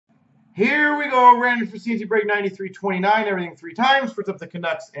Here we go. Random for CNC break 93-29. Everything 3 times. First up, the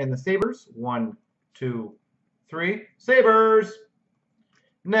Canucks and the Sabres. 1, 2, 3. Sabres.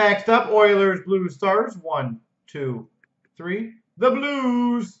 Next up, Oilers, Blues, Stars. 1, 2, 3. The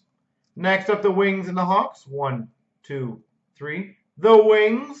Blues. Next up, the Wings and the Hawks. 1, 2, 3. The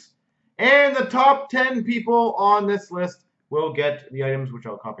Wings. And the top 10 people on this list will get the items, which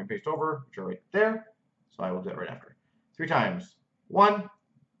I'll copy and paste over, which are right there. So I will do that right after. 3 times. 1,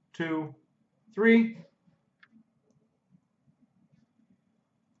 2, 3.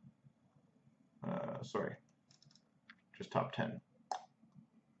 Sorry. Just top 10.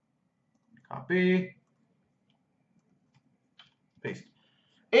 Copy. Paste.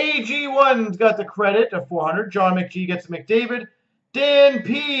 AG1's got the credit of 400. John McGee gets a McDavid. Dan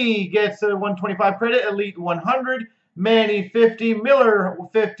P gets a 125 credit. Elite 100. Manny 50. Miller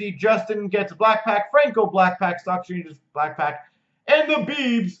 50. Justin gets a black pack. Franco black pack. Stock Exchanges black pack. And the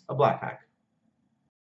Beebs a black pack.